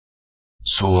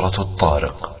Surah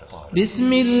At-Tariq.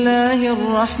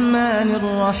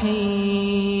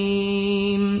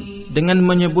 Bismillahirrahmanirrahim. Dengan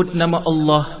menyebut nama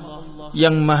Allah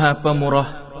yang Maha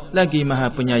Pemurah lagi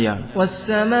Maha Penyayang.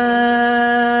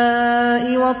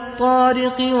 Was-samaa'i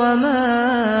wat-tariqi wa ma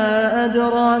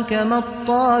adraka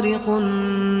mat-tariqun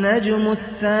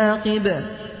najmus tsaqib.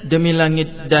 Demi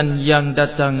langit dan yang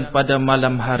datang pada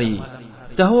malam hari.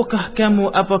 Tahukah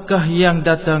kamu apakah yang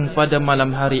datang pada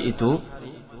malam hari itu?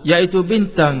 Yaitu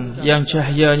bintang yang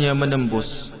cahayanya menembus.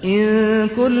 In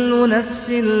kullu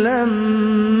nafsin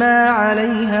lamma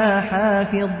 'alayha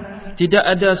hafiz. Tidak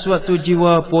ada suatu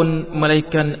jiwa pun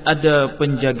melainkan ada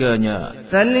penjaganya.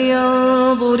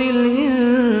 Falyanzuril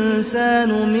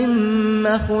insanu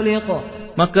mimma khuliqa.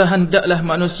 Maka hendaklah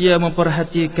manusia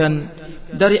memperhatikan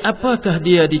dari apakah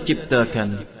dia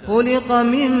diciptakan. Khuliqa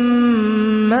min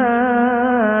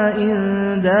ma'in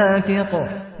dafiq.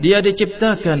 Dia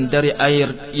diciptakan dari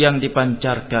air yang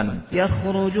dipancarkan.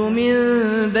 Yakhruju min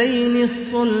bainis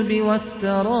sulbi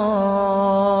wat-tara'ib.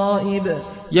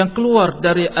 Yang keluar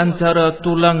dari antara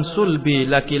tulang sulbi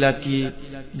laki-laki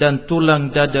dan tulang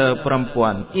dada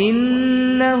perempuan.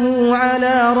 Innahu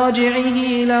ala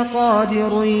raj'ihi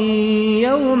laqadirun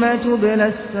yawma tubla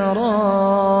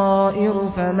as-sara'ir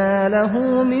fama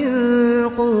lahu min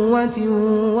quwwatin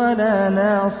wala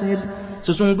nasir.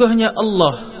 Sesungguhnya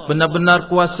Allah benar-benar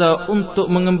kuasa untuk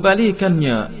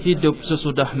mengembalikannya hidup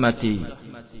sesudah mati.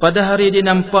 Pada hari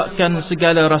dinampakkan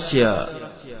segala rahsia,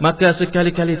 maka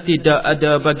sekali-kali tidak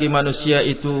ada bagi manusia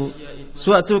itu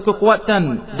suatu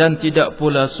kekuatan dan tidak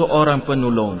pula seorang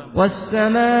penolong.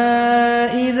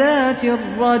 Was-samaa'i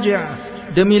dzatir raj'.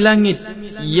 Demi langit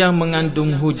yang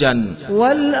mengandung hujan.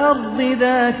 Wal-ardi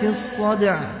dzatis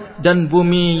sad'. Dan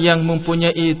bumi yang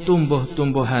mempunyai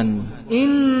tumbuh-tumbuhan.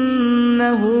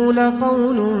 Innahu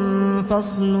laqawlun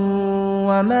faslun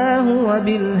wa ma huwa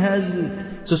bilhazl.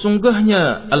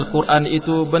 Sesungguhnya Al-Quran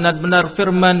itu benar-benar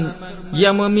firman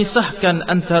yang memisahkan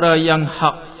antara yang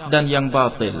hak dan yang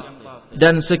batil.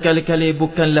 Dan sekali-kali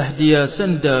bukanlah dia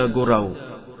senda gurau.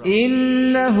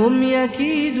 Innahum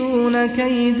yakiduna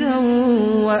kaidan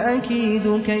wa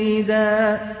akidu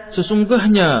kaida.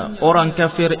 Sesungguhnya orang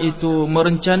kafir itu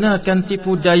merencanakan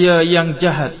tipu daya yang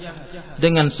jahat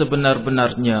dengan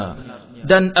sebenar-benarnya.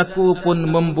 Dan aku pun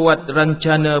membuat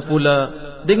rencana pula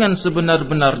dengan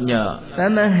sebenar-benarnya.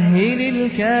 Famahhilil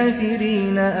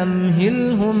kafirina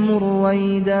amhilhum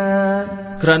ruwaida.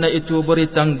 Kerana itu beri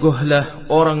tangguhlah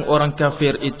orang-orang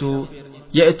kafir itu,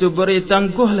 yaitu beri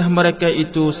tangguhlah mereka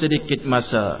itu sedikit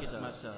masa.